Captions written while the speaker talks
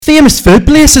famous food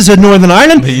places in Northern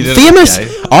Ireland. Famous?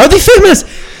 Are they famous?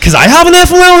 Because I haven't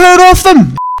ever heard of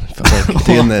them.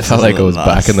 Doing this. Felt like I was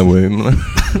back in the womb.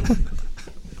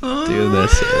 Doing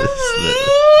this.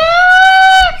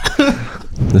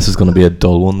 This is going to be a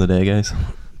dull one today, guys.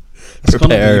 It's gonna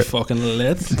Prepare. be fucking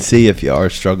lit. See if you are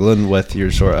struggling with your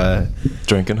sort of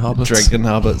Drinking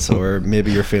habits. or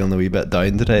maybe you're feeling a wee bit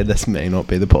down today. This may not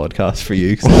be the podcast for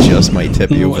you, because it just might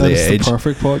tip you over the It's edge. the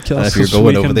perfect podcast. And if you're 'cause going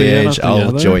we over can the be in edge, it I'll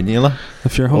together. join you. Like.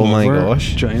 If you're Oh my hungover,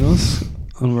 gosh. join us,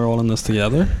 and we're all in this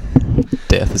together.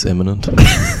 Death is imminent.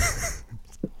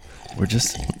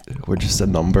 We're just a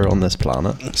number on this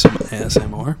planet. Some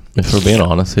ASMR. If we're being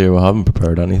honest here, we haven't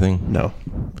prepared anything. No,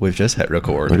 we've just hit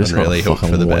record We're and just gonna really hope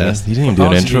fucking for the wing it. best. You didn't even do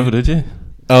an intro, did you?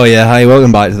 Oh yeah, hi,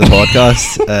 welcome back to the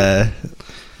podcast.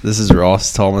 This is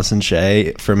Ross, Thomas, and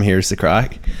Shay from Here's the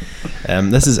Crack.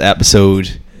 This is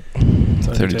episode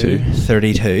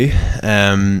 32.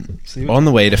 On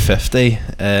the way to 50.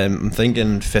 I'm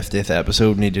thinking 50th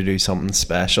episode need to do something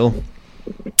special.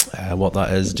 What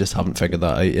that is, just haven't figured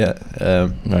that out yet.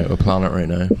 Right, we'll plan it right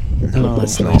now. No,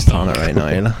 let's not plan it right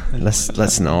now.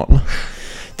 Let's not.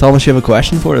 Thomas, you have a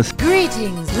question for us?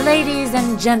 Greetings, ladies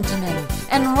and gentlemen,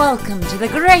 and welcome to the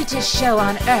greatest show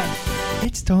on earth.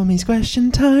 It's Tommy's question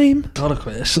time. Got a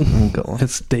question. Oh, go on.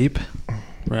 It's deep,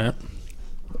 right?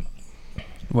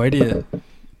 Why do you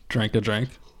drink a drink,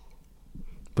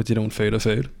 but you don't food a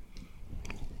food?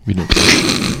 We don't.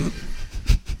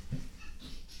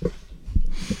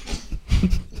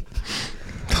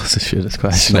 That's the shittest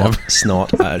question ever.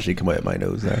 Snot actually come out of my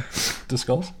nose there.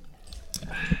 Discuss.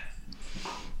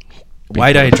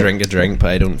 Why do I drink a drink but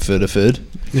I don't food a food?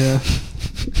 Yeah.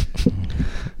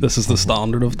 This is the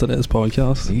standard of today's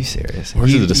podcast. Are you serious?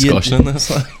 Where's the discussion in this?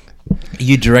 Like?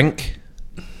 You drink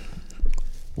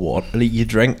what? You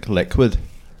drink liquid.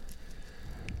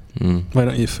 Why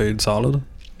don't you food solid?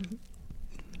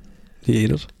 You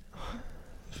eat it.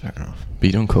 Fair enough. But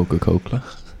you don't Coca-Cola.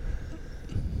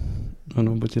 I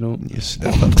know, but you don't. You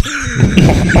sniff it.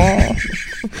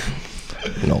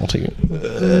 Naughty.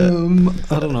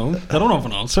 I don't know. I don't have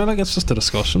an answer. Like, it's just a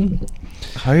discussion.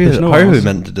 How There's no are we answer.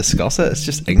 meant to discuss it? It's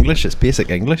just English. It's basic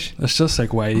English. It's just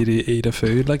like, why do you eat a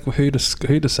food? Like, who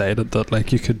decided that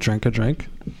like you could drink a drink?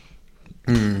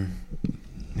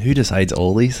 Who decides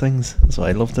all these things? That's what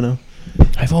I'd love to know.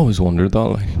 I've always wondered that,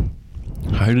 like,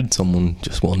 how did someone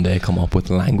just one day come up with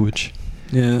language?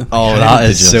 Yeah. Oh, How that did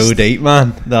is they so just- deep,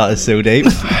 man. That is so deep.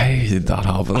 How did that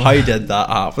happen? How did that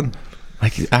happen?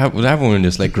 Like, would everyone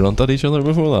just like grunt at each other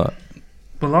before that?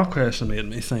 Well, that question made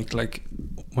me think, like,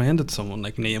 when did someone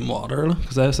like name water?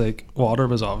 Because I was like, water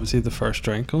was obviously the first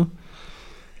drink. Huh?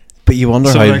 But you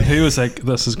wonder So how. like, who was like,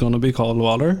 this is going to be called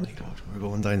water? God, we're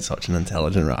going down such an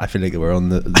intelligent route. I feel like we're on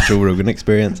the Joe Rogan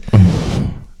Experience.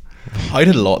 How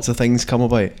did lots of things come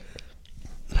about?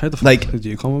 How the fuck Like- did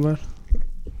you come about?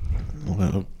 Well,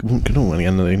 I don't want to get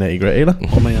into the nitty gritty.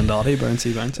 Mummy and daddy,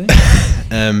 bouncy.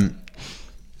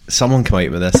 Someone came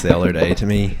out with this the other day to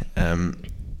me, and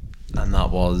that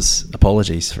was,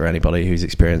 apologies for anybody who's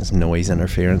experienced noise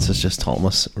interference. It's just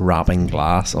Thomas wrapping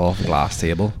glass off a glass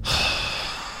table.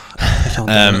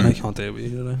 I can't do it with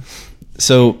you today.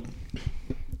 So,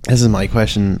 this is my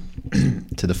question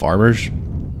to the farmers.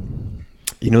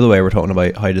 You know the way we're talking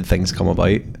about how did things come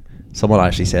about? Someone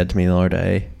actually said to me the other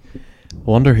day, I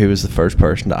wonder who was the first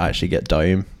person to actually get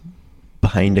down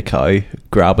behind a cow,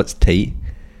 grab its teat,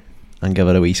 and give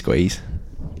it a wee squeeze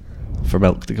for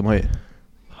milk to come out.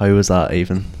 How was that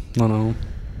even? No, no.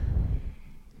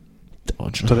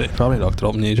 Dodge. So they probably looked it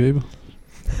up on YouTube.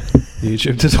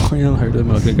 YouTube tutorial how to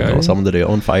milk a cow. Got someone to do it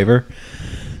on Fiverr.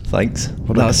 Thanks.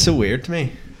 What That's is- so weird to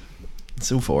me. It's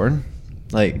so foreign.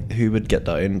 Like, who would get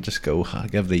down and just go, "Ah,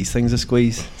 give these things a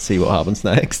squeeze, see what happens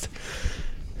next"?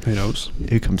 Who knows?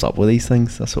 Who comes up with these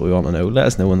things? That's what we want to know. Let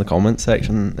us know in the comments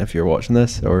section if you're watching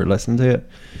this or listening to it.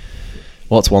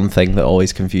 What's one thing that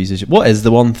always confuses you? What is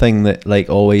the one thing that like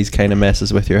always kind of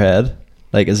messes with your head?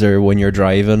 Like, is there when you're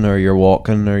driving or you're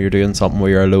walking or you're doing something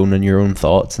where you're alone in your own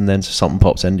thoughts and then something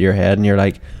pops into your head and you're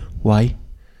like, why?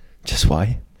 Just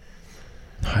why?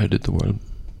 How did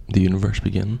the universe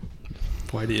begin?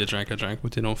 Why do you drink a drink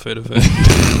but you don't food a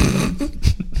food?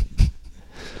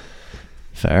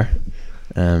 Fair.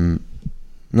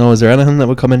 No, is there anything that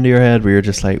would come into your head where you're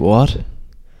just like, what?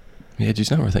 Yeah, did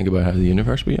you never think about how the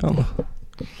universe began?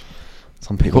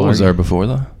 Some people What was argue there before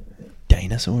that?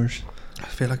 dinosaurs. I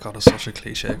feel like that is such a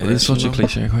cliche question. It is such a though.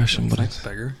 cliche question, but Think it's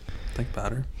bigger. Think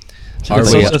better. Are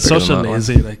It's we- such, it's bigger such than a that one.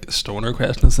 lazy like stoner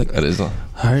question. It's like, it is that.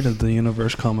 how did the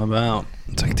universe come about?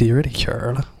 It's like, do you really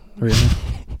care? Like, really?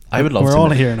 I would love We're to all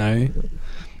know. here now.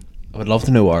 I would love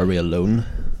to know, are we alone?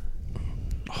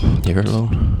 You're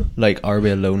alone. Like, are we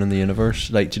alone in the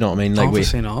universe? Like, do you know what I mean? Like,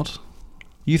 Obviously not.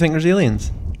 you think there's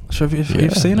aliens? So you've Yeah,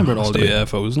 seen about all the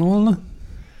must be. UFOs and all that?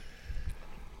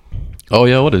 Oh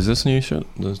yeah, what is this new shit?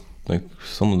 There's like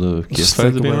some of the case Just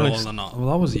files think have been about released. all the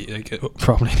well, that was like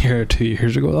probably near 2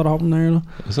 years ago that happened there. No?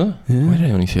 Is it? Yeah. Why did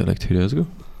I only see it like 2 days ago?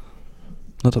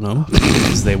 I don't know.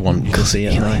 Because they want you to see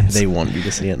it now. They want you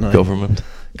to see it now. Government.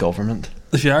 Government.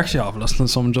 If you actually have listened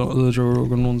to some of the Joe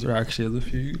Rogan ones, are actually the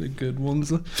few like, good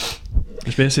ones.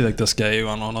 It's basically like this guy who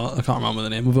went on I can't remember the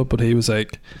name of it, but he was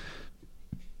like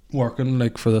working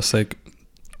like for this like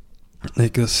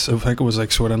this, I think it was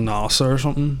like sort of NASA or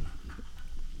something.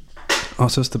 Oh,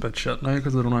 it's just a bit shit now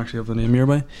because I don't actually have the name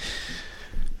nearby.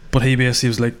 But he basically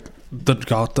was like, that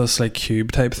got this like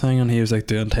cube type thing, and he was like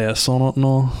doing tests on it and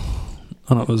all,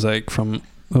 and it was like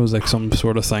some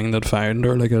sort of thing that found,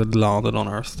 or like it had landed on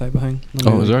Earth type of thing. And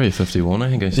Oh, he it was Area 51. I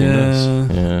think I seen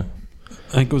this. Yeah.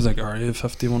 I think it was like Area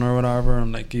 51 or whatever,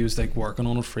 and like he was like working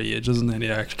on it for ages, and then he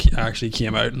actually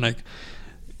came out and like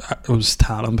was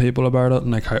telling people about it,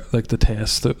 and like how like the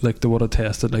test like they would have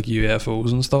tested like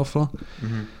UFOs and stuff,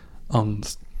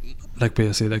 and like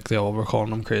basically like they all were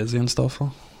calling him crazy and stuff,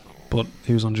 but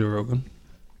he was on Joe Rogan.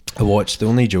 I watched the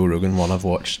only Joe Rogan one I've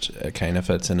watched. Kind of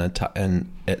fits in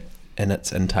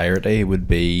its entirety would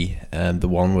be the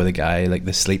one with the guy, like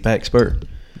the sleep expert.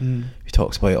 He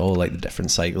talks about all like the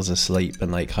different cycles of sleep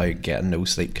and like how getting no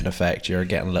sleep can affect you, or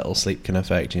getting little sleep can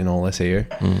affect you, and all this here.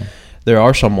 There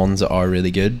are some ones that are really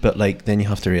good, but like then you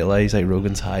have to realize like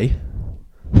Rogan's high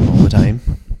all the time,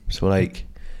 so like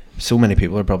so many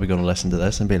people are probably going to listen to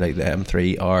this and be like, the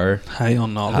M3 are High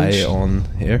on knowledge. high on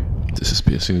here. This is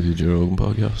basically the Joe Rogan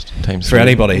podcast. Times For 3.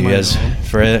 anybody who Oh my is God.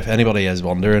 for anybody who is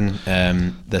wondering,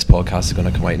 this podcast is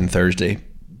going to come out on Thursday.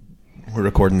 We're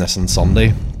recording this on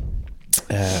Sunday.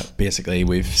 Basically,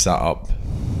 we've sat up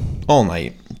all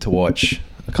night to watch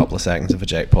a couple of seconds of a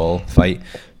Jake Paul fight,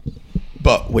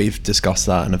 but we've discussed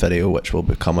that in a video which will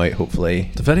come out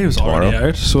hopefully The video's tomorrow. already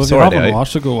out, so if It's you already haven't out.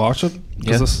 watched it, go watch it.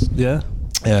 Yeah.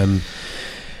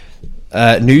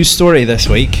 Yeah. News story this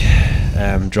week.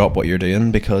 Drop what you're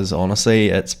doing, because honestly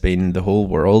it's been the whole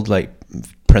world. Like,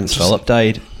 Prince Philip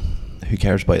died, who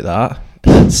cares about that?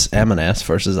 It's M&S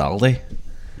versus Aldi.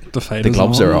 The fight The is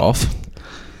gloves on. are off.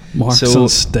 Marks So,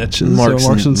 and stitches. Marks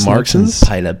and Stitches.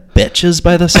 pile of bitches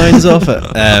by the sounds of it.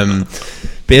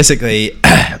 Basically,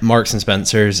 Marks and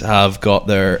Spencers have got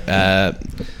their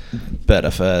bit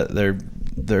of their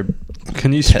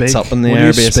Can you tits speak? up in the Will air,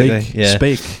 you basically. Speak? Yeah.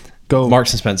 Speak. Go.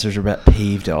 Marks and Spencers are a bit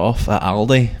peeved off at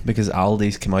Aldi, because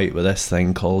Aldi's come out with this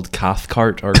thing called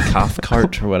Cathcart or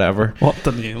Cathcart or whatever. What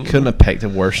the name? Couldn't have picked a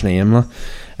worse name.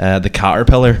 The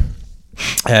Caterpillar.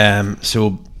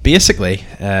 So basically,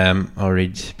 I'll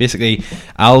read. Basically,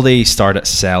 Aldi started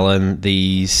selling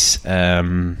these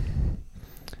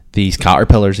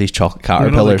caterpillars, these chocolate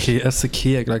caterpillars. It's the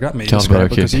cake. Like that made me Chocolate swear bar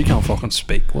because cake. you can't fucking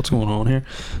speak. What's going on here?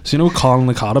 So you know, Colin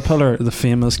the Caterpillar, the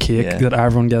famous cake Yeah. that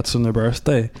everyone gets on their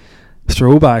birthday.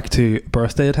 Throwback to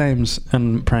birthday times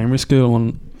in primary school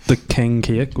when the king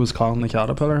cake was Colin the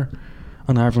Caterpillar,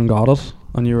 and everyone got it,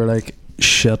 and you were like,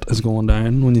 "Shit is going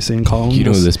down" when you seen Colin. You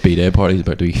know just- this B-Day party's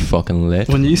about to be fucking lit.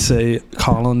 When you say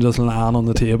Colin just lying on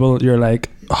the table, you're like,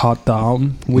 hot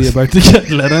damn, we about to get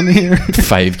lit in here.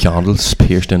 5 candles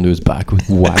pierced into his back with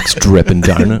wax dripping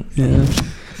down it. Yeah.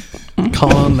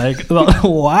 Colin, like, that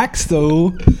wax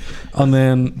though. And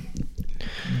then,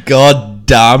 God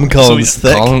damn, Colin's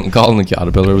thick. Colin the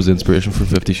Caterpillar was the inspiration for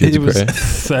 50 Shades he of was Grey.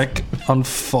 thick and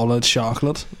full of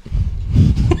chocolate.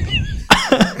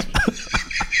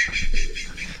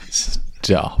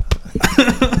 Stop.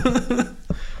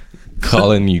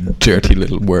 Colin, you dirty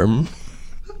little worm.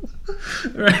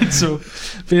 Right, so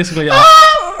basically,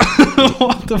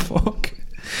 what the fuck?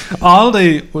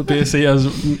 Aldi would basically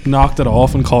has knocked it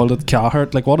off and called it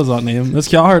Carhartt. Like, what is that name? It's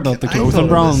Carhartt, not the clothing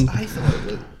brand. I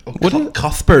thought it was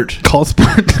Cuthbert.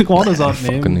 Cuthbert. Like, what is that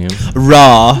Fucking name? name.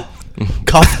 Raw.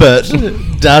 Cuthbert.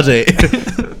 Daddy.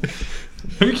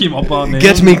 Who came up with that name?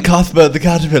 Get me Cuthbert the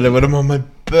caterpillar when I'm on my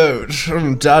boat.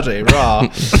 Daddy. Raw.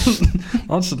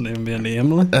 That shouldn't even be a name.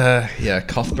 Like. Yeah,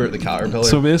 Cuthbert the caterpillar.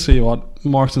 So basically, what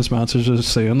Marks and Spencers is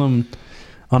saying them,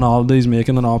 and Aldi's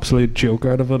making an absolute joke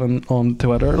out of it on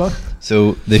Twitter. Like.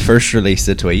 So they first released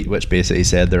a tweet which basically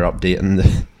said they're updating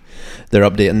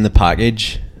the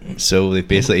package. So they've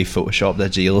basically photoshopped a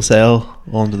jail cell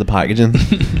onto the packaging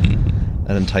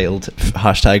and entitled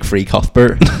 #free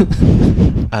Cuthbert.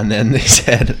 And then they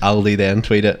said Aldi then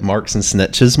tweeted Marks and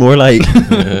Snitches more like.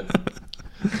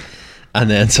 And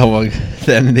then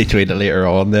then they tweeted later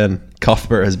on, then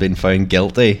Cuthbert has been found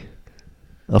guilty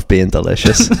of being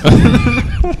delicious.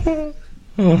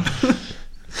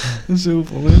 It's so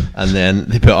funny. And then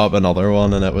they put up another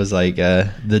one, and it was like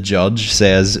the judge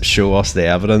says, "Show us the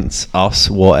evidence." Us,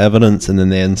 what evidence? And then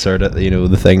they inserted,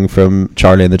 the thing from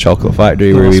Charlie and the Chocolate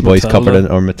Factory, where That's wee boys Matilda. covered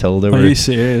in, or Matilda. Are where- you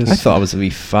serious? I thought it was a wee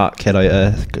fat kid out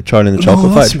of Charlie and the No,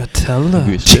 Chocolate that's Factory.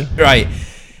 Matilda. Right.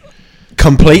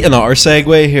 Complete and utter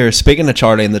segue here. Speaking of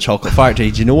Charlie and the Chocolate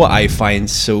Factory, do you know what I find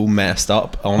so messed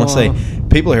up? Honestly,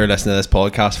 people who are listening to this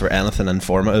podcast for anything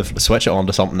informative, switch it on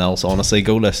to something else. Honestly,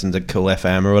 go listen to Cool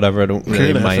FM or whatever. I don't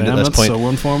really Cool mind FM, at this that's point. so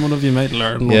informative. You might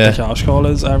learn what Yeah. the cash call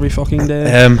is every fucking day.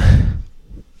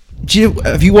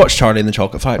 Have you watched Charlie and the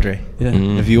Chocolate Factory? Yeah.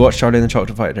 Have you watched Charlie and the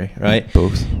Chocolate Factory? Right.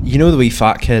 Both. You know the wee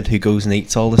fat kid who goes and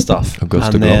eats all the stuff,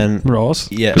 Augusta and then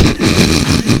Ross. yeah.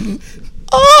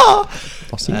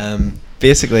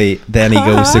 Basically, then he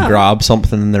goes to grab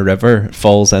something in the river,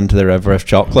 falls into the river of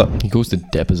chocolate. He goes to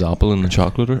dip his apple in the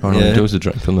chocolate, or no, Yeah. he goes to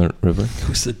drink from the river.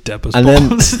 Who's the dip his And then-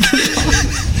 balls?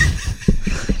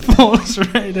 Falls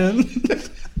right in.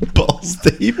 Balls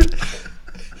deep.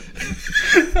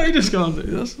 I just can't do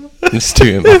this. It's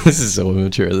too This is so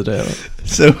immature of the day.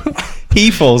 So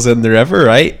he falls in the river,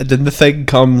 right? And then the thing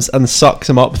comes and sucks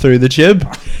him up through the tube.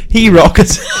 He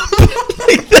rockets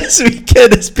like this wee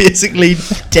kid is basically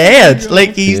dead.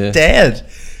 Like he's Yeah. dead.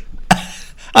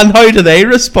 And how do they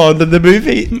respond in the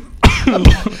movie?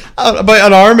 About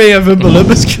an army of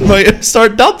Oompa come out and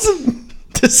start dancing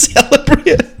to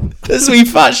celebrate this wee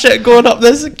fat shit going up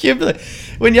this accumulate.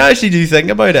 When you actually do think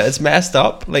about it, it's messed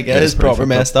up. Like it Yeah, is it's pretty proper fucked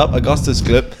messed up. Augustus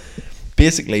Gloop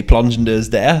basically plunged into his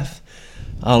death,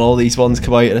 and all these ones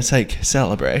come out, and it's like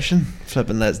celebration,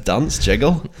 flipping, let's dance,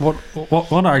 jiggle. What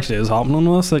actually is happening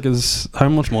with this? Like, is how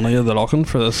much money are they looking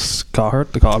for this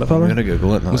cart, the I'm caterpillar? gonna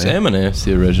Google it now. Was yeah. M&S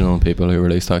the original people who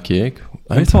released that cake?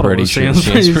 I thought it pretty was sure it's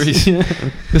Sainsbury's. Yeah.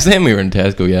 Because then we were in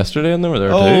Tesco yesterday and they were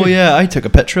there Oh too. yeah, I took a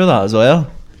picture of that as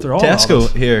well. They're all Tesco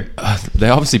honest. here. They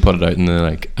obviously put it out in the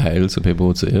like aisle so people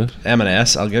would see it.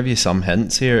 M&S. I'll give you some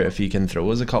hints here if you can throw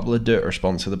us a couple of do it or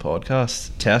sponsor the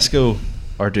podcast. Tesco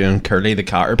are doing Curly the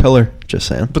Caterpillar. Just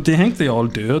saying. But do you think they all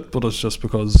do it? But it's just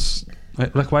because,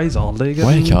 like, why is Aldi getting?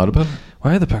 Why a caterpillar?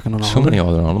 Why are they picking on Aldi? So many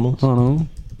other animals. I don't know.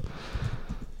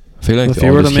 I feel like If they you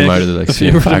all were just to came make- out of the like if you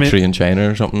same were to factory make- in China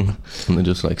or something, and they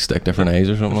just like stick different eyes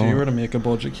or something. If you on were it. to make a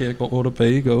budget cake, what would it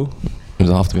be? Go. Does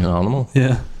it have to be an animal?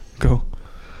 Yeah. Go.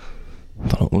 I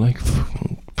don't know, like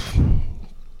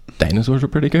dinosaurs are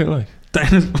pretty good. Like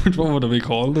Dinosaur. What would it be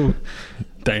called though?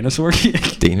 Dinosaur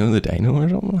cake. Dino the Dino or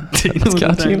something. Dino That's the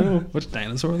catchy, you dino. know? Which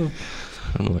dinosaur though?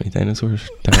 I don't know any dinosaurs.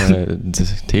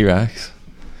 T-Rex.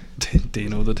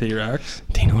 Dino the T-Rex.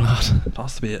 Dino lad. It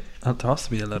has to be. It has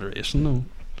to be alliteration though.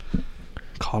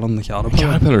 Colin the caterpillar.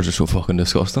 Caterpillars are so fucking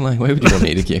disgusting. Like, why would you want to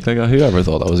eat a cake like that? Whoever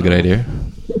thought that was a good idea?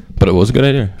 But it was a good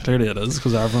idea. Clearly it is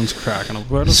because everyone's cracking up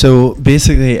about it. So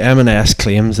basically, M&S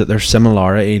claims that their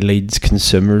similarity leads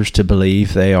consumers to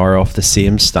believe they are of the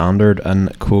same standard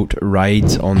and, quote,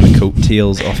 rides on the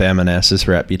coattails of M&S's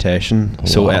reputation.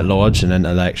 So Wow. it lodged an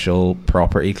intellectual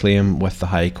property claim with the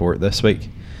High Court this week.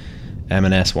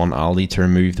 M&S want Aldi to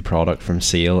remove the product from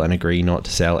sale and agree not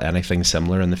to sell anything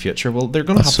similar in the future. Well, they're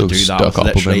going to have That's to so do that stuck with up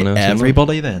with literally M&S, isn't it?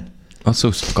 everybody then. That's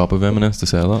so stuck up of M&S to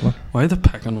sell that. Like. Why are they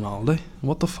picking on Aldi?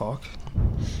 What the fuck?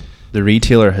 The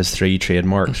retailer has 3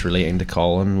 trademarks relating to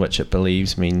Colin, which it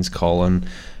believes means Colin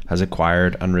has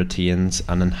acquired and retains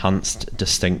an enhanced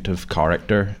distinctive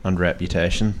character and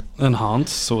reputation.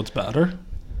 Enhanced, so it's better.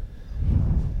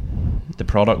 The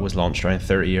product was launched around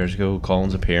 30 years ago.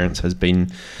 Colin's appearance has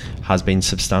been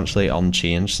substantially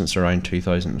unchanged since around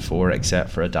 2004,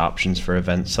 except for adaptations for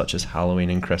events such as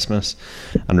Halloween and Christmas,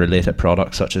 and related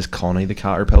products such as Connie the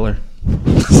Caterpillar.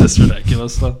 This is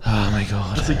ridiculous though. Oh my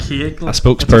god. It's a cake. A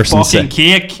spokesperson It's a fucking said,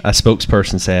 cake. A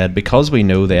spokesperson said, because we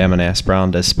know the M&S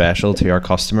brand is special to our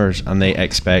customers and they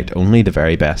expect only the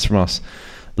very best from us,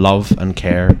 love and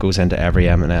care goes into every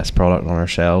M&S product on our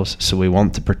shelves, so we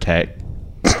want to protect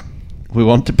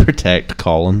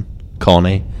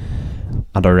Connie,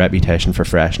 and our reputation for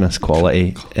freshness,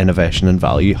 quality, innovation and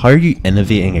value. How are you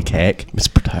innovating a cake? It's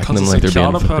protecting them Because like it's they're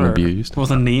a being fucking caterpillar abused.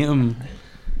 with a name.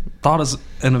 That is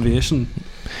innovation.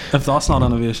 If that's not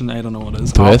innovation, I don't know what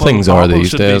is. The way things are Apple these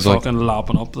should days, be like- fucking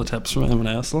lapping up the tips from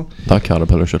M&S. Like. That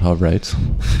caterpillar should have rights.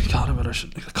 Caterpillar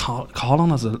should. Colin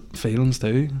has feelings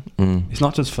too. He's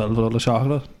not just filled with all the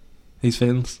chocolate. He's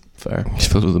feelings. Fair. He's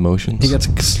filled with emotions. He gets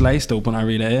sliced open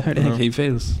every day. How do you think he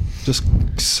feels? Just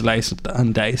sliced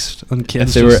and diced, and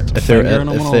kids If they were just fingering him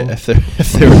and all, if they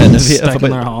were innovative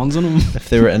sticking their about hands in him. if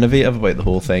they were innovative about the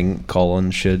whole thing, Colin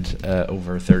should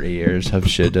over 30 years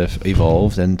should have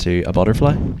evolved into a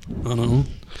butterfly. I know.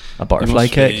 A butterfly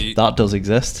must cake be- that does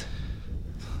exist.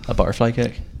 A butterfly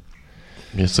cake.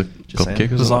 It's a Just saying.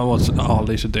 cupcake. Is Is that it? what all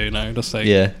they should do now? Just like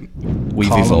Yeah, we've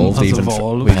Colin evolved has even.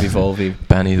 evolved. We've evolved.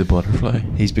 Benny the butterfly.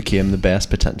 He's became the best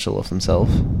potential of himself.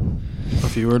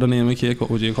 if you were to name a cake, what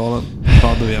would you call it?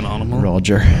 Had to be an animal.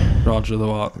 Roger. Roger the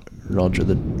what? Roger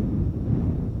the.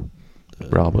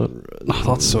 Rabbit. Oh,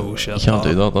 that's so shit. You can't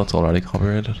do that. That's already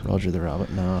copyrighted. Roger the rabbit.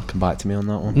 No, come back to me on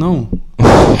that one. No.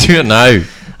 Do it now.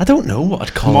 I don't know what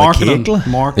I'd call a Marketing. cake.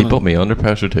 He Marketing. put me under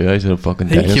pressure too. I said a fucking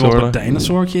He came up dinosaur. with like.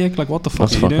 dinosaur cake. Like, what the fuck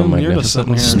That's are you fucking doing? You're just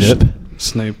sitting here. Snoop.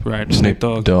 Snoop, right? Snoop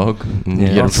Dogg. Dog. And Yeah.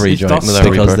 You get a free joint That's with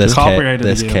every Because purchase. this Copyrighted cake,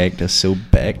 this again. cake is so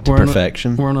baked to We're in a-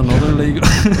 perfection. We're in another league.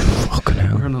 Fucking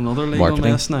hell. We're in another league Marketing.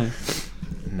 on this now.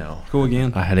 No. Go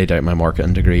again. I highly doubt my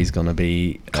marketing degree is going to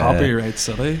be Copyright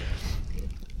City.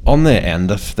 on the end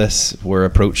of this. We're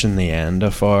approaching the end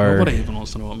of our. Nobody even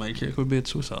wants to know what my cake would be.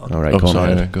 It's so sad. All right, Oh, go on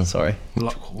sorry, ahead. go. Sorry.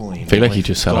 I feel like you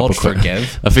just set up a question.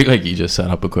 forgive. I feel like you just set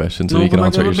up a question so No, you can but like,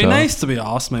 answer it it would be yourself. nice to be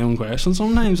asked my own questions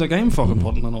sometimes. Like, I'm fucking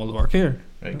putting in all the work here.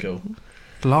 Right, go.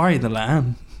 Larry the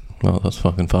Lamb. Oh, that's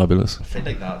fucking fabulous. I feel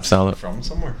like that's Salad. from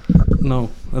somewhere.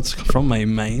 No, that's from my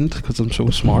mind because I'm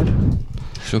so smart.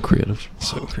 So creative.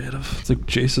 So creative. The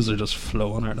juices are just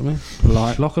flowing out of me.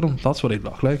 Look at him. That's what he'd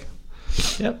look like.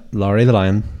 Yep. Laurie the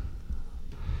Lion.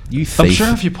 You thief. I'm sure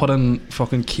if you put in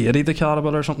fucking Katie the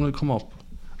Caterpillar or something, it'd come up.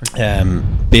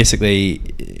 Basically,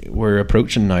 we're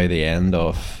approaching now the end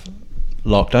of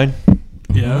lockdown.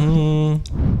 Yeah.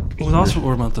 Mm. Well, that's what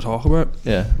we're meant to talk about.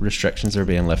 Yeah, restrictions are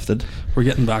being lifted. We're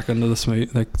getting back into the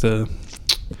smooth,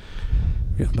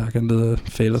 getting back into the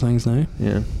feel of things now.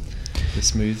 Yeah, the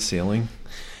smooth sailing.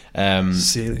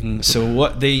 Sailing. So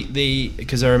what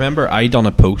because I remember I done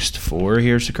a post for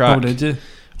Here's the Crack. Oh, did you?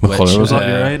 What Which, colour was Was it? that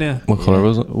your idea? What colour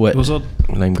was it? What, Was it?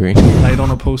 Lime green. I done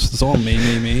a post. It's all me.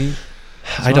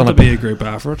 I It's done meant a to be a group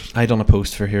effort. I done a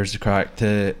post for Here's the Crack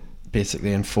to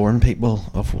basically inform people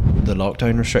of the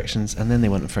lockdown restrictions, and then they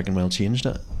went and friggin' well changed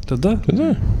it. Did they? Is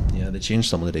it? Yeah, they changed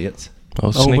some of the dates. Oh,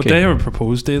 Oh, sneaky. but they were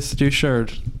proposed dates that you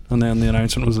shared, and then the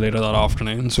announcement was later that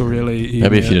afternoon. So really,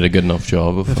 Maybe if you did a good enough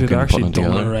job of if fucking you'd actually putting it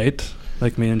done it together. right,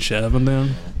 like me and Chev and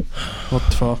then, what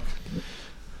the fuck?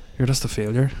 You're just a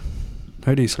failure.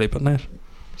 How do you sleep at night?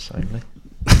 Soundly.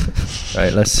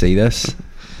 Right, let's see this.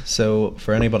 So,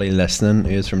 for anybody listening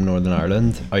who is from Northern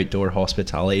Ireland, outdoor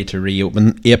hospitality to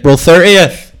reopen April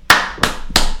 30th.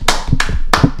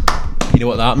 You know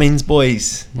what that means,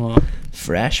 boys? What?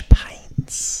 Fresh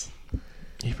pints.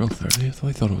 April 30th?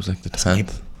 I thought it was like the It's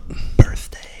 10th. my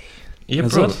birthday.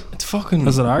 April? it? It's fucking...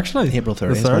 Is it actually? April The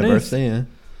 30th is my 30th? birthday, yeah.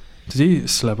 Did you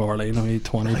slip Arlene a wee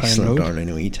 £20 I slipped note?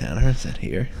 Darlene a wee tenner, is it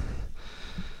here?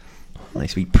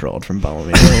 Nice wee prod from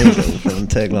Ballymena. There you go. Fucking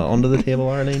take that onto the table,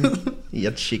 Arlene. You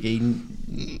cheeky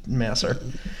messer.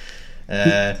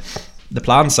 The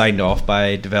plan signed off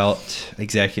by developed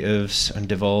executives and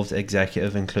devolved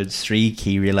executive includes 3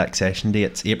 key relaxation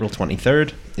dates: April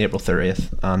 23rd, April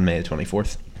 30th, and May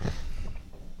 24th.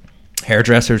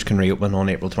 Hairdressers can reopen on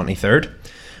April 23rd.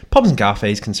 Pubs and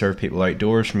cafes can serve people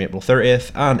outdoors from April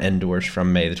 30th and indoors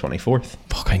from May the 24th.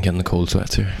 Fuck, I'm getting the cold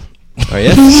sweats here. Oh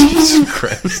yeah? Jesus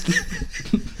Christ.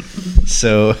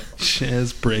 So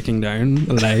She's breaking down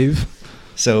live.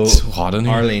 It's hot in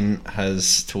here. Arlene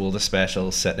has told a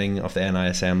special sitting of the NI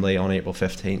Assembly on April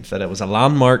 15th that it was a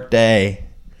landmark day.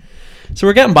 So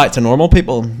we're getting back to normal,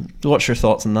 people. What's your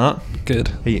thoughts on that? Good.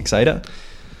 Are you excited?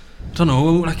 Don't know,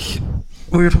 like,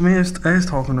 weird for me. I was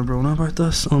talking to Brona about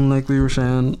this, and like we were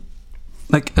saying,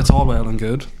 like, it's all well and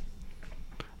good,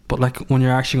 but like when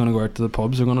you're actually going to go out to the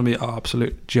pubs, they're going to be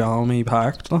absolute jammy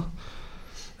packed.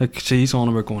 Like she's on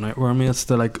about going out with me. It's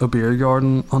the like a beer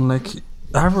garden, and like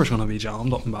everywhere's going to be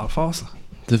jammed up in Belfast.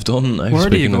 They've done... I was Where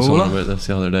do you speaking to go, someone like? about this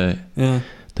the other day. Yeah.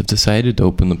 They've decided to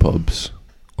open the pubs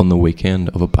on the weekend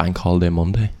of a bank holiday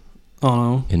Monday Oh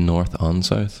no, in North and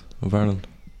South of Ireland.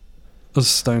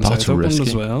 it's down That's south open risky.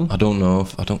 as well. I don't know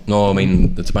if... I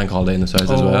mean, it's a bank holiday in the South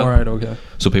as Oh, well. alright, okay.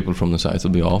 So people from the South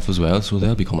will be off as well, so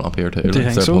they'll be coming up here too. Do you Like,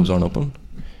 think their so? pubs aren't open.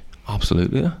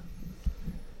 Absolutely, yeah.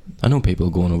 I know people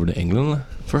going over to England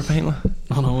for a pint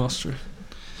Oh no, that's true.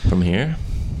 from here.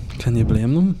 Can you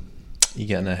blame them? You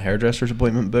getting a hairdresser's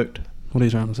appointment booked? What are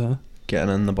you trying to say? Getting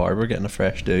in the barber, getting a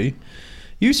fresh do?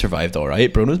 You survived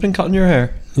alright. Brona's been cutting your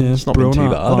hair. Yeah, It's not been too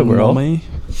Brona bad and overall. Mummy.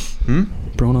 Hmm?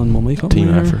 Brona and Mummy cut Team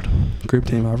my hair. effort. Group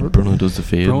team effort. Bruno does the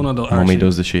fade. Brona do- Mummy actually-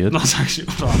 does the shade. That's actually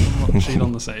what happened. She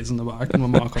on the sides and the back, and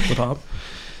my mark up the top.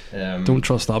 Don't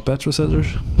trust that bitch with scissors.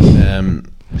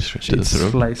 Straight to the She'd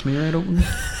throat. slice me right open.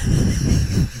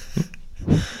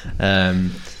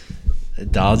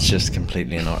 Dad's just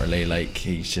completely and utterly like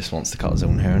he just wants to cut his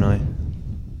own hair now.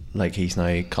 like he's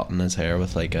now cutting his hair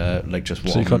with like just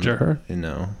one. So you cut your hair?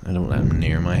 No, I don't let him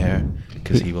near my hair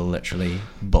because he will literally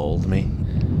bald me.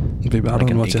 Be better Like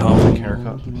than an what you economic have.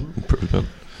 haircut. Improvement.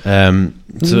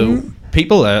 So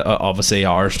people obviously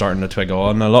are starting to twig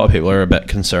on. A lot of people are a bit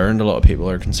concerned. A lot of people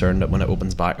are concerned that when it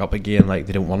opens back up again, like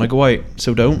they don't want to go out,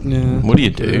 so don't. Yeah. What do you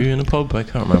do in a pub? I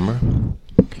can't remember.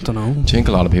 Don't know. Do you think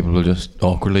a lot of people will just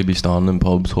awkwardly be standing in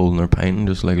pubs holding their pint and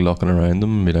just like looking around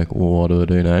them and be like, well, what do I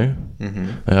do now?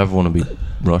 Mm-hmm. Everyone will be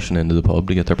rushing into the pub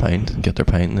to get their pint,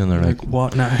 and then they're like, Like,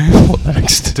 what now? what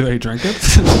next? Do I drink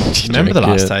it? Remember the Drink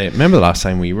last it. time? Remember the last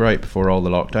time we were out before all the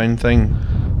lockdown thing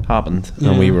happened,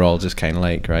 and we Yeah. were all just kind of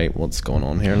like, right, what's going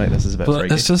on here? Like, this is a bit But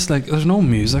freaky. it's just like there's no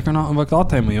music or nothing. Like that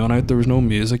time we went out, there was no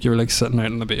music. You were like sitting out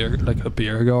in the beer, like a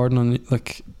beer garden, and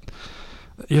like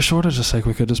you're sort of just like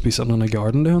we could just be sitting in a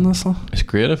garden doing this. Like. It's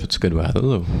great if it's good weather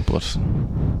though, but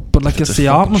But like It's it's a the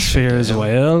fucking atmosphere shit as day.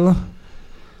 well.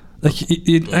 Like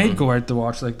I'd go out to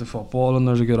watch like the football and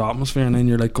there's a good atmosphere, and then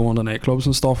you're like going to nightclubs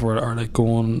and stuff, or like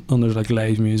going and there's like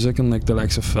live music and like the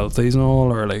likes of Filthies and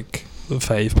all, or like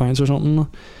 5 pints or something.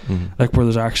 Like where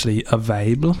there's actually a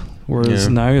vibe. Whereas Yeah.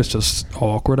 now it's just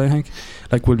awkward. I think.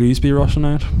 Like will you be rushing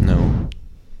out? No.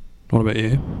 What about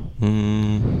you?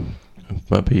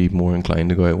 Might be more inclined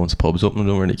to go out once the pub's open. I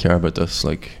don't really care about this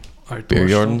like Outdoor beer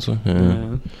stuff? gardens.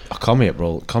 Yeah. Oh, come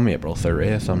April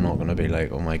 30th, I'm not going to be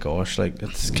like, oh my gosh, like,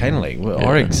 it's kind of like, well,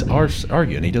 Yeah. our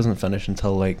uni doesn't finish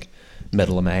until like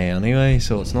middle of May anyway,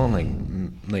 so it's not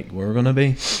like we're going to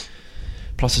be.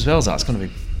 Plus as well as that's going to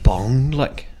be bonged,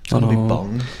 like, it's going to be I know.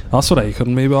 bonged. That's what I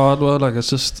couldn't be bad with. Like it's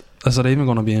just, is it even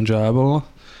going to be enjoyable?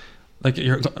 Like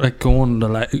you're like going to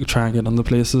like try and get into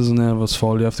places, and then if it's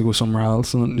full, you have to go somewhere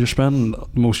else, and you're spending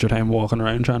most of your time walking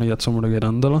around trying to get somewhere to get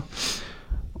into. Like.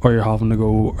 Or you're having to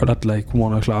go at like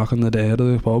 1 o'clock in the day to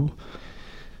the pub.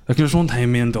 Like there's one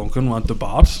time me and Duncan went to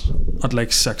Bats at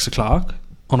like 6 o'clock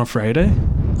on a Friday,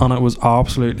 and it was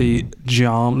absolutely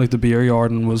jammed. Like the beer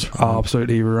garden was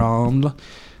absolutely rammed,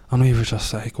 and we were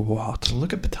just like, what?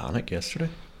 Look at Botanic yesterday.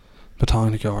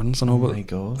 Botanic Gardens, I know, Oh but my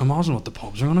god. imagine what the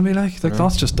pubs are going to be like. Like Yeah.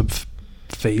 that's just the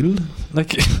field.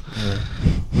 Like Yeah.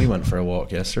 We went for a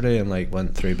walk yesterday and like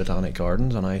went through Botanic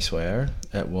Gardens, and I swear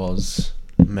it was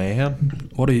mayhem.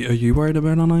 what are you worried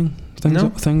about anything? Things No.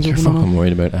 things You're opening fucking up?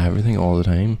 worried about everything all the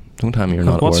time. Don't tell me you're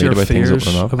not What's worried your about things fears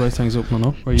opening up. about things opening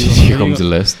up? Are you Here are comes you, the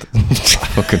list.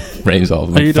 Fucking rains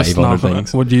off are you like just 500 not,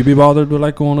 things. would you be bothered with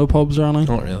like going to pubs or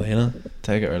anything? Not really, you know.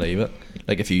 Take it or leave it.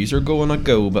 Like if yous are going, I'd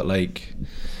go, but like,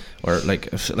 or like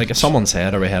if someone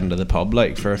said, "Are we heading to the pub?"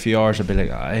 like for a few hours, I'd be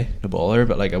like, "Aye, no bother."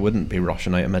 But like I wouldn't be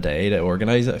rushing out of my day to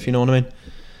organise it, if you know what I mean.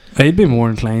 I'd be more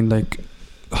inclined like,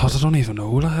 I don't even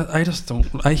know. Like, I just don't.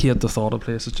 I hate the thought of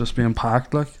places just being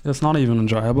packed. Like it's not even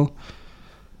enjoyable.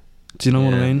 Do you know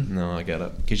what I Yeah, mean? No, I get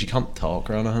it. Because you can't talk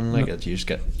or anything. Like it, you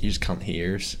just can't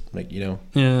hear. Like, you know.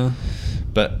 Yeah.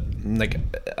 But like,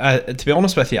 to be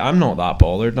honest with you, I'm not that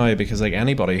bothered now, because like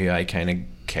anybody who I kind of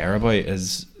care about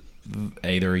is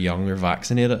either young or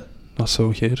vaccinated. That's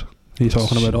so cute. Are you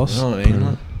talking about us? You know what I mean?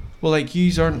 Like, well, like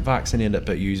yous aren't vaccinated,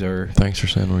 but yous are Thanks for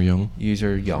saying we're young.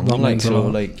 young. That Like means a so,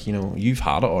 lot. like you know, you've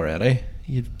had it already.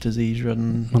 You've disease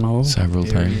ridden. I know. Several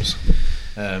There he times.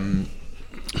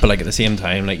 But like at the same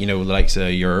time, like you know, the likes of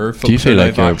your folks Do you feel who are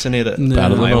like you're vaccinated, Yeah.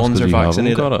 Better my than us ones 'cause are you haven't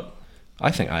vaccinated. got it.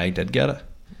 I think I did get it.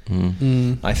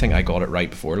 Mm. I think I got it right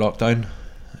before lockdown,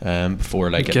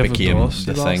 before like it Give it to became us,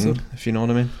 the you thing. bastard. If you know what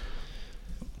I mean.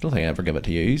 I don't think I ever give it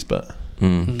to yous, but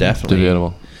Mm. definitely,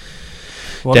 Debatable.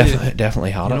 What do you-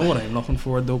 definitely had You it. know what I'm looking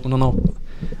forward to opening up?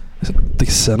 The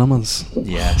cinemas.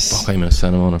 Yes. Fuck, I'm in a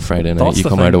cinema on a Friday night. That's You the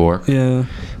come thing. out of work. Yeah.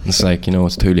 It's like, you know,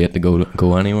 it's too late to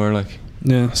go anywhere. Like,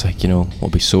 Yeah. it's like, you know, it'll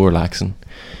be so relaxing.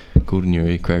 Go to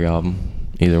Newry, Craigavon,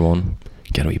 either one.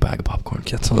 Get a wee bag of popcorn.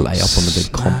 Get some Lay up on the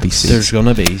big comfy snacks. seats. There's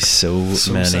gonna be so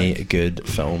So many sick. good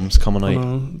films coming I out.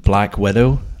 know. Black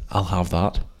Widow, I'll have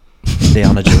that.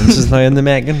 Diana Jones is now in the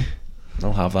making.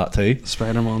 I'll have that too.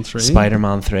 Spider-Man 3.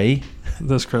 Spider-Man 3.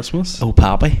 This Christmas. Oh,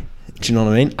 Pappy. Do you know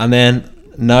what I mean? And then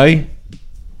now,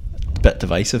 bit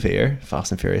divisive here.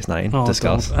 Fast and Furious 9. Oh,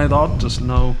 Discuss. don't. I thought just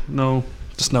no.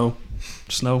 Just no.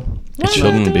 It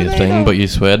shouldn't be a thing, but you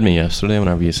swayed me yesterday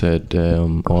whenever you said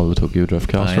all the Tokyo Drift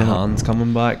cast. Aye, were in it. Han's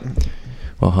coming back.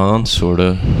 Well, Hans sort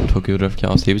of Tokyo Drift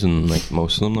cast. He was in like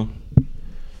most of them though.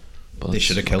 But They it's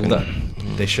should have killed fucking-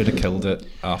 it. They should have killed it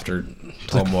after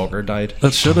Tom Walker died.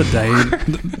 It should have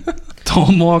died.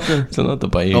 Tom Walker. Isn't that the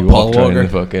guy Oh, who Paul walked around Walker. the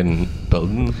fucking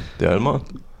building? The old man?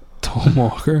 Tom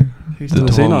Walker. Who's the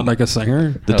Is he Tom? not like a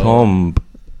singer? The Oh. Tom...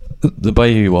 The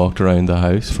guy who walked around the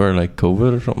house for like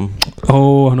COVID or something.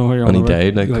 Oh, I know who you're And on he about.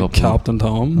 died, like, couple- Captain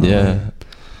Tom. Yeah.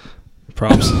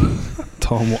 Props.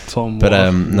 Tom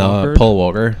But no, Walker. Paul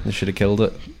Walker. They should have killed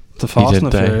it. The Fast did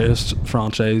and the die. Furious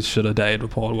franchise should have died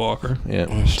with Paul Walker.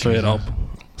 Yeah. Straight up.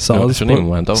 shouldn't even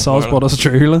went that Saws far. what is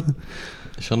true. Like.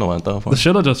 Shouldn't have went that far. They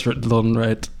should have just done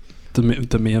right.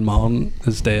 The main man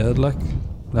is dead. Like,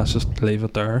 let's just leave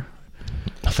it there.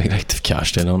 I think like they've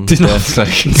cashed in on Do you know- death,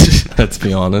 like, let's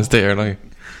be honest here, like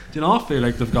Do you not feel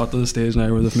like they've got to the stage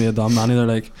now where they've made that money? They're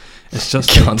like, it's just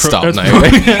can't stop it's now,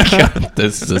 right?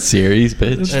 This is a series,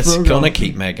 bitch. It's It's programmed. gonna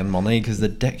keep making money because the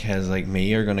dickheads like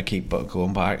me are gonna keep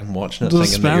going back and watching it,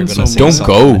 Just thinking that you're spend gonna some see Don't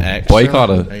something go. extra. Boycott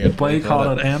it. Yeah,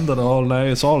 Boycott it, end it all now.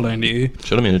 It's all down to you.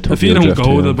 Should have made a Tokyo If you don't Drift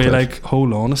go, 2 they'll be quick. like,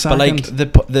 hold on a But second.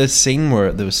 like the scene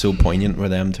where that was so poignant where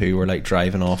them two were like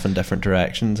driving off in different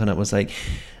directions and it was like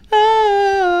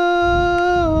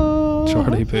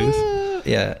Charlie Puth.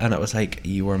 Yeah, and it was like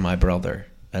you were my brother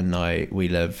and now we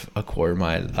live a quarter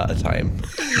mile at a time.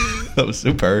 That was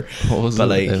super. What was but it?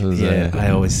 like It was, I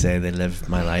always say they live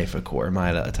my life a quarter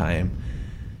mile at a time,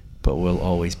 but we'll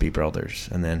always be brothers.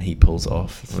 And then he pulls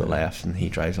off to the left and he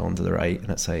drives on to the right and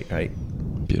it's like, right,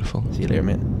 beautiful. see you later,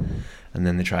 mate. And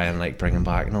then they try and like bring him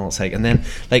back and all. It's like, and then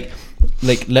like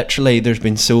literally there's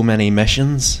been so many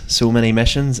missions,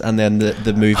 and then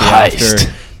the movie Heist.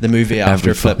 after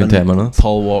Every fucking flipping 10 minutes.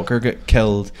 Paul Walker got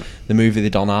killed, the movie they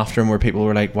done after him where people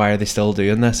were like, why are they still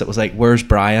doing this? It was like, where's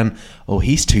Brian? Oh,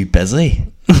 he's too busy.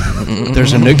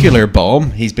 There's a nuclear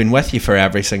bomb. He's been with you for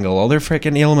every single other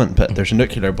freaking ailment, but there's a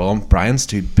nuclear bomb. Brian's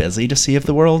too busy to save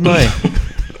the world now.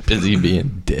 Busy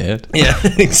being dead. Yeah,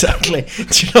 exactly.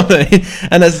 Do you know what I mean?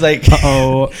 And it's like,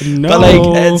 Oh no! but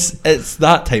like it's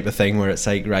that type of thing where it's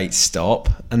like, right, stop.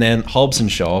 And then Hobbs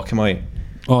and Shaw come out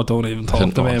oh, don't even talk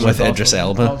to me With about that Idris film.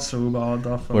 Elba. That's so bad.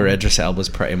 That film. where Idris Elba's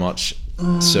pretty much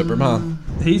Superman.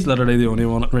 He's literally the only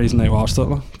one reason I watched it,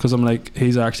 because I'm like,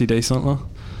 he's actually decent. Like.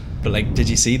 But like, did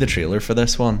you see the trailer for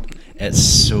this one? It's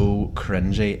so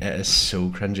cringy. It is so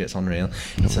cringy. It's unreal.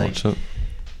 It's like, Watch it.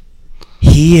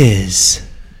 he is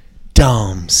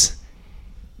Dom's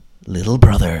little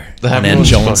brother. That And then everyone's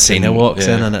John fucking- Cena walks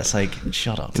in yeah. and it's like,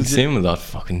 shut up. The same with that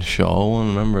fucking Shaw one.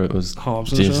 Remember, it was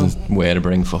Hobbs and Jason's way to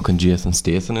bring fucking Jason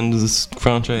Statham into this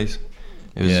franchise.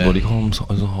 It was Yeah. what do you call him?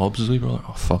 Is it Hobbs' wee brother?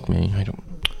 Oh fuck me, I don't.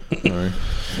 No.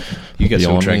 You get so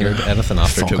Beyond me. triggered. Anything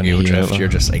after Fucking Tokyo hate Drift, it. you're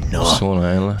just like, no. So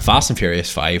annoying. Like. Fast and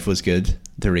Furious 5 was good.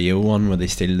 The Rio one where they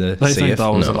steal the I think safe. that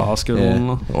was No. the last good Yeah. one.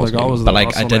 Like, Wasn't that good. was the But like,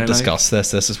 last I one did liked. discuss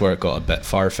this. This is where it got a bit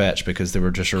far fetched because they were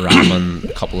just ramming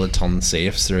a couple of ton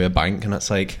safes through a bank, and it's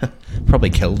like probably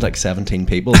killed like 17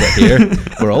 people. But here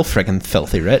we're all friggin'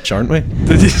 filthy rich, aren't we?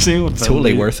 Did you see what film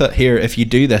Totally he- worth it. Here, if you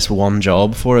do this one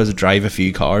job for us, drive a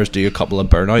few cars, do a couple of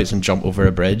burnouts, and jump over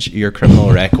a bridge, your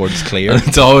criminal record's clear.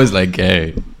 It's always like,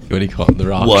 hey, what do you call it? The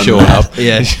Rock One showing lap. up.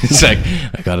 Yeah. It's like,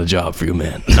 I got a job for you,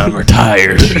 man. I'm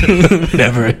retired.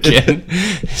 Never again.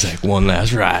 He's like, one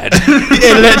last ride.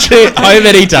 Yeah, literally, how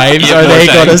many times Yeah, are more they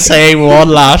times. gonna say one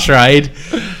last ride?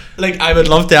 Like, I would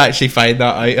love to actually find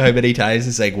that out. How many times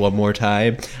it's like one more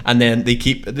time, and then they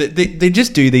keep they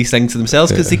just do these things to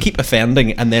themselves because they keep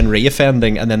offending and then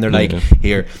re-offending, and then they're like, Yeah.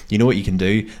 "Here, you know what you can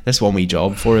do? This one wee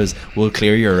job for us. We'll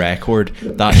clear your record.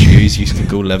 That's you can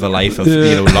go live a life of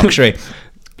luxury."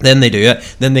 Then they do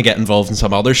it. Then they get involved in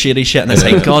some other shady shit, and it's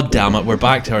like, God damn it, we're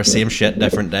back to our same shit,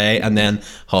 different day. And then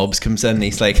Hobbs comes in, and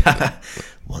he's like,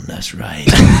 one last ride.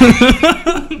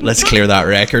 Let's clear that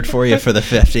record for you for the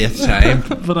 50th time.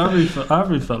 But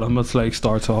every film, it's like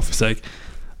starts off, it's like,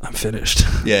 I'm finished.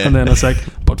 Yeah. And then it's like,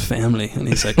 but family. And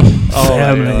he's like, Oh my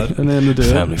family. God. And then they do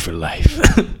Family it. for life.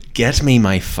 Get me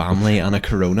my family and a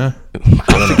Corona.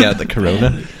 I want to get the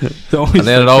Corona. And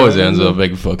then it always ends with a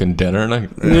big fucking dinner. Like,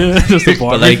 Yeah, just a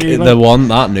But like barbecue,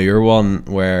 that newer one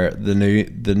where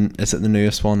is it the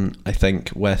newest one? I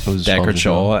think with Was Deckard Hobbs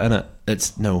Shaw and in it.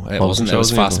 It and wasn't. It was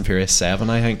Shaw's Fast new and Furious 7,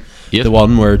 I think. Yeah. The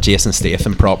one where Jason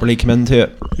Statham properly came into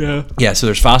it. Yeah. Yeah, so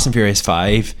there's Fast and Furious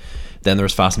 5, then there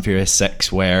was Fast and Furious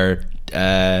 6 where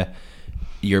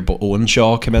your Owen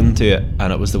Shaw came into it,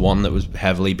 and it was the one that was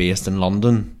heavily based in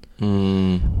London.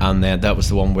 And then that was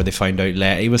the one where they found out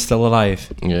Letty was still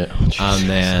alive. yeah. And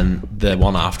then the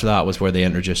one after that was where they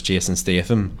introduced Jason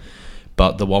Statham.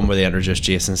 But the one where they introduced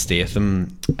Jason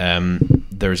Statham,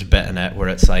 there's a bit in it where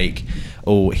it's like,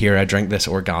 oh, here, I drink this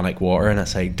organic water, and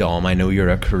it's like, Dom, I know you're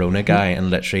a Corona guy,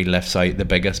 and literally lifts out the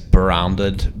biggest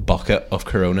branded bucket of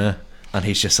Corona, and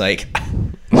he's just like,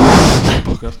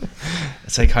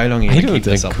 it's like, how long are you I gonna don't keep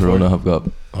this think up Corona for? have got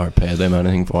or paid them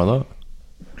anything for that.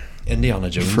 Indiana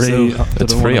Jones, Free. though.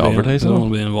 It's free advertising. They don't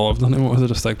want to be involved anymore. They're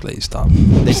just like, please stop.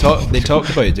 They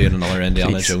talked about doing another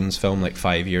Indiana Please. Jones film like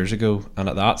 5 years ago, and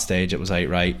at that stage it was like,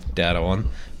 right, dead on.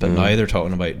 But now they're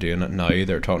talking about doing it now.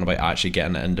 They're talking about actually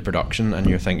getting it into production, and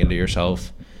you're thinking to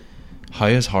yourself, how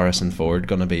is Harrison Ford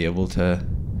gonna be able to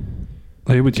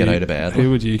Who would get you, out of bed?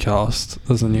 Who would you cast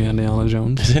as the new Indiana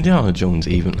Jones? Is Indiana Jones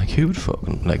even like who would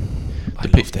fucking like I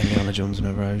the loved Indiana Jones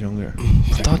whenever I was younger.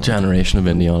 that generation of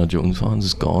Indiana Jones fans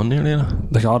is gone nearly now.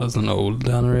 The God is an old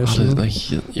generation. Like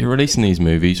you're releasing these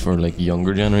movies for like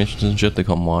younger generations and shit to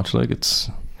come watch. Like it's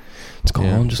gone.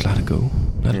 Yeah. Just let it go.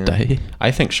 Let it die.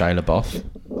 I think Shia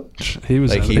LaBeouf. He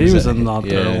was Like, in, he he was was in- in that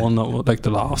yeah. one that like the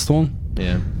last one.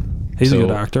 Yeah. He's a So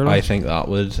good actor. I Like. think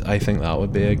that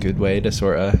would be a good way to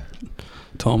sort of.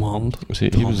 Tom Holland. Was he?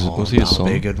 Tom Was Holland, he his that would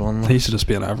be a son? good one. He should just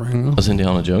be in everything. Though. Was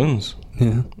Indiana Jones?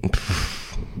 Yeah.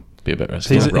 Be a bit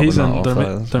risky. He's rubbing that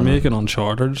in. off, They're making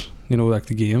Uncharted. You know, like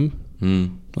the game.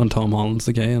 Mm. And Tom Holland's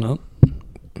the guy in it.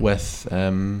 With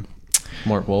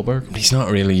Mark Wahlberg. He's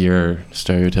not really your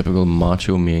stereotypical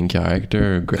macho main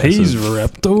character. Aggressive. He's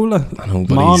ripped though. Like. I know,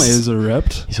 but Man he's is a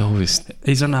ripped. he's always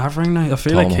He's in everything now. I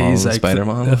feel Tom like he's Holland, like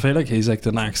Spider-Man. I feel like he's like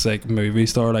the next like movie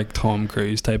star, like Tom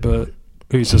Cruise type of.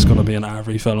 Who's just gonna be in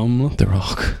every film. Like. The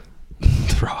Rock.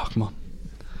 The Rock, man.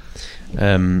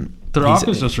 The Rock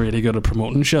is just really good at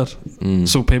promoting shit. Mm.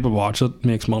 So people watch it,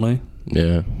 makes money.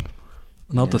 Yeah,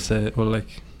 Not to say, well,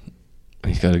 like,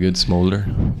 he's got a good smolder.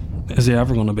 is he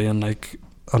ever going to be in like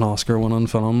an Oscar-winning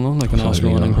film, though? Like an Probably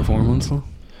Oscar-winning not. performance, though?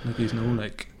 Like he's no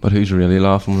like. But who's really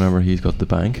laughing whenever he's got the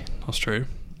bank? That's true.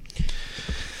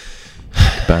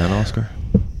 Ban Oscar.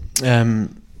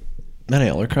 Any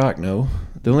other crack? No.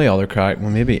 The only other crack, we'll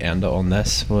maybe end it on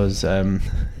this, was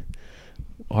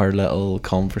our little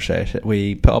conversation.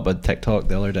 We put up a TikTok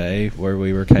the other day where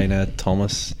we were kind of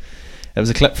Thomas. It was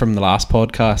a clip from the last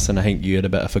podcast, and I think you had a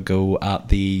bit of a go at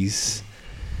these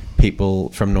people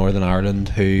from Northern Ireland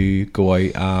who go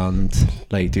out and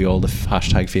like do all the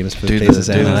hashtag famous food places.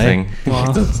 Do the NI. thing.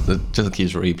 Wow. That just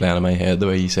keeps replaying in my head the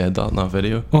way you said that in that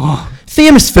video. Oh,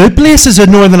 Famous food places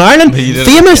in Northern Ireland. You did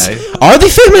it, Famous? yeah. Are they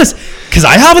famous? Because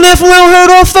I haven't ever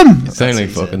heard of them. You sound like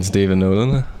fucking Stephen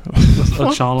Nolan.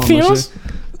 a channel Famous?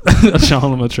 a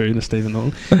channel Matry to Stephen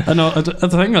Nolan. I know. The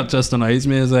thing that just annoys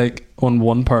me is like when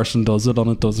one person does it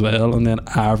and it does well, and then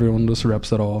everyone just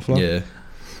rips it off. Like. Yeah.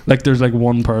 Like there's like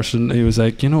one person who was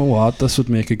like, you know what, this would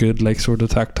make a good like sort of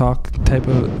TikTok type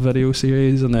of video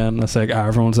series, and then it's like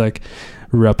everyone's like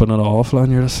ripping it off,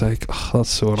 and you're just like, oh, that's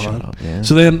so annoying. Shut up, yeah.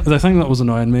 So then the thing that was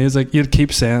annoying me is like you'd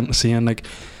keep saying like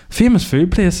famous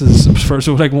food places for,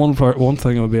 so like one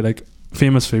thing would be like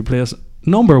famous food place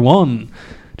number 1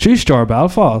 Juice Jar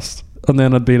Belfast, and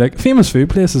then it'd be like famous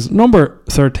food places number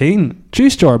 13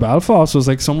 Juice Jar Belfast. Was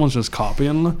like someone's just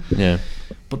copying it. Yeah.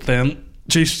 But then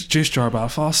Juice Jar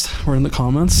Belfast were in the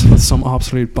comments with some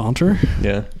absolute banter.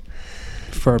 Yeah.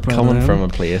 Fair play to Coming them. from a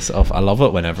place of, I love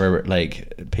it whenever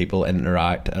like people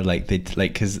interact, like they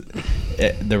like, because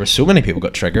there were so many people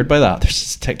got triggered by that.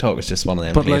 TikTok is just one of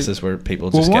them But, like, places where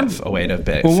people just weren't- get away to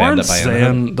be we weren't offended by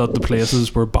anything. saying that the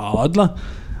places were bad,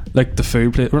 like the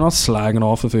food place. We're not slagging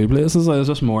off the food places. It's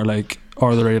just more like,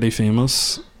 are they really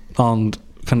famous, and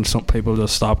can some people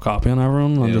just stop copying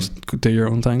everyone and Yeah. just do your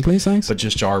own thing, please? Thanks. But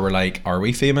just Jar were like, are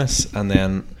we famous? And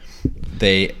then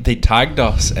they tagged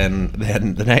us, and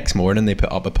then the next morning they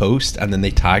put up a post, and then they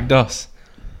tagged us,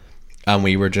 and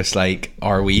we were just like,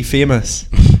 are we famous?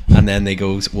 And then they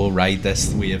goes, we'll ride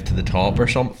this wave to the top or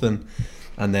something.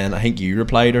 And then I think you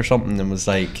replied or something and was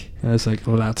like, It's like,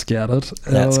 well, let's get it.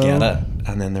 let's LOL. get it.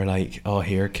 And then they're like, oh,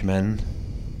 here, come in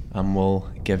and we'll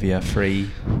give you a free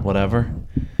whatever.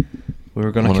 We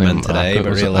were going to One come of in them today, but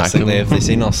was it realistically, active? if they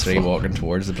seen us three walking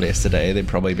towards the place today, they'd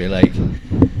probably be like,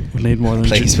 We need more than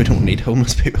please, we don't need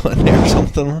homeless people in there or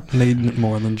something. need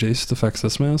more than juice to fix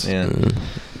this mess. Yeah.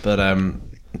 But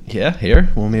yeah, here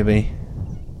we'll maybe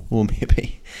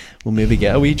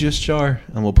get a wee juice jar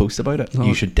and we'll post about it. No.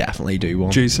 You should definitely do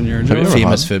one. Juice in your Have you juice. ever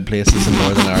Famous had- food places in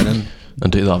Northern Ireland.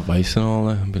 And do that voice and all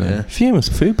that. And be like, Yeah. famous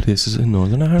food places in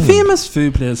Northern Ireland. Famous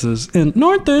food places in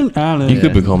Northern Ireland. You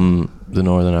could become the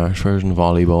Northern Irish version of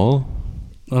volleyball.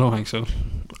 I don't think so.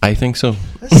 I think so.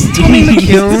 Tommy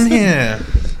McKeown here.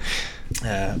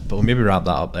 But we'll maybe wrap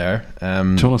that up there. Do you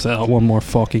want to say that one more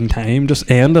fucking time? Just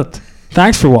end it.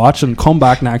 Thanks for watching. Come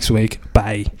back next week.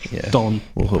 Bye. Yeah. Done.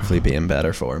 We'll hopefully be in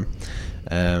better form.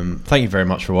 Thank you very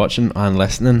much for watching and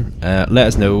listening. Let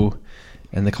us know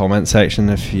in the comment section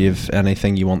if you've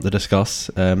anything you want to discuss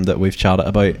that we've chatted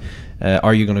about.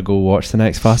 Are you going to go watch the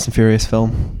next Fast and Furious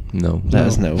film? No. Let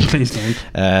us know. Please don't.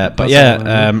 But That's yeah, all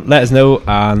I know. let us know,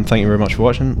 and thank you very much for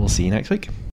watching. We'll see you next week.